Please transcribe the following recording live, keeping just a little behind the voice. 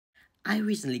I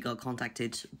recently got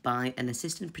contacted by an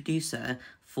assistant producer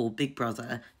for Big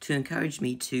Brother to encourage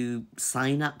me to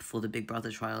sign up for the Big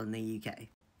Brother trial in the UK.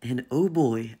 And oh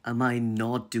boy, am I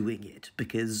not doing it,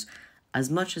 because as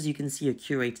much as you can see a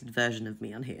curated version of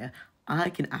me on here, I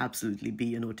can absolutely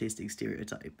be an autistic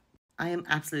stereotype. I am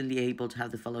absolutely able to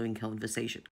have the following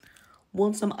conversation.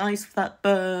 Want some ice for that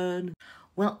burn?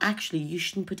 Well, actually, you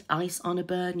shouldn't put ice on a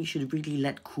burn. You should really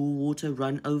let cool water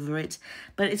run over it.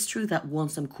 But it's true that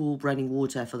want some cool running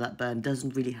water for that burn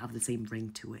doesn't really have the same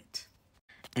ring to it.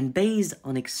 And based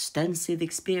on extensive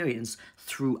experience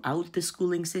throughout the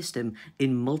schooling system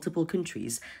in multiple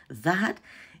countries, that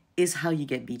is how you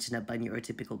get beaten up by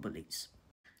neurotypical bullies.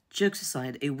 Jokes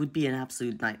aside, it would be an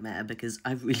absolute nightmare because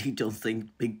I really don't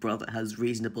think Big Brother has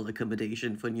reasonable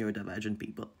accommodation for neurodivergent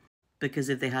people. Because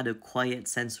if they had a quiet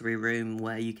sensory room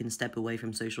where you can step away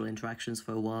from social interactions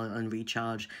for a while and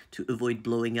recharge to avoid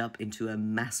blowing up into a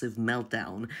massive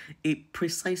meltdown, it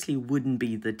precisely wouldn't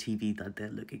be the TV that they're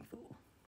looking for.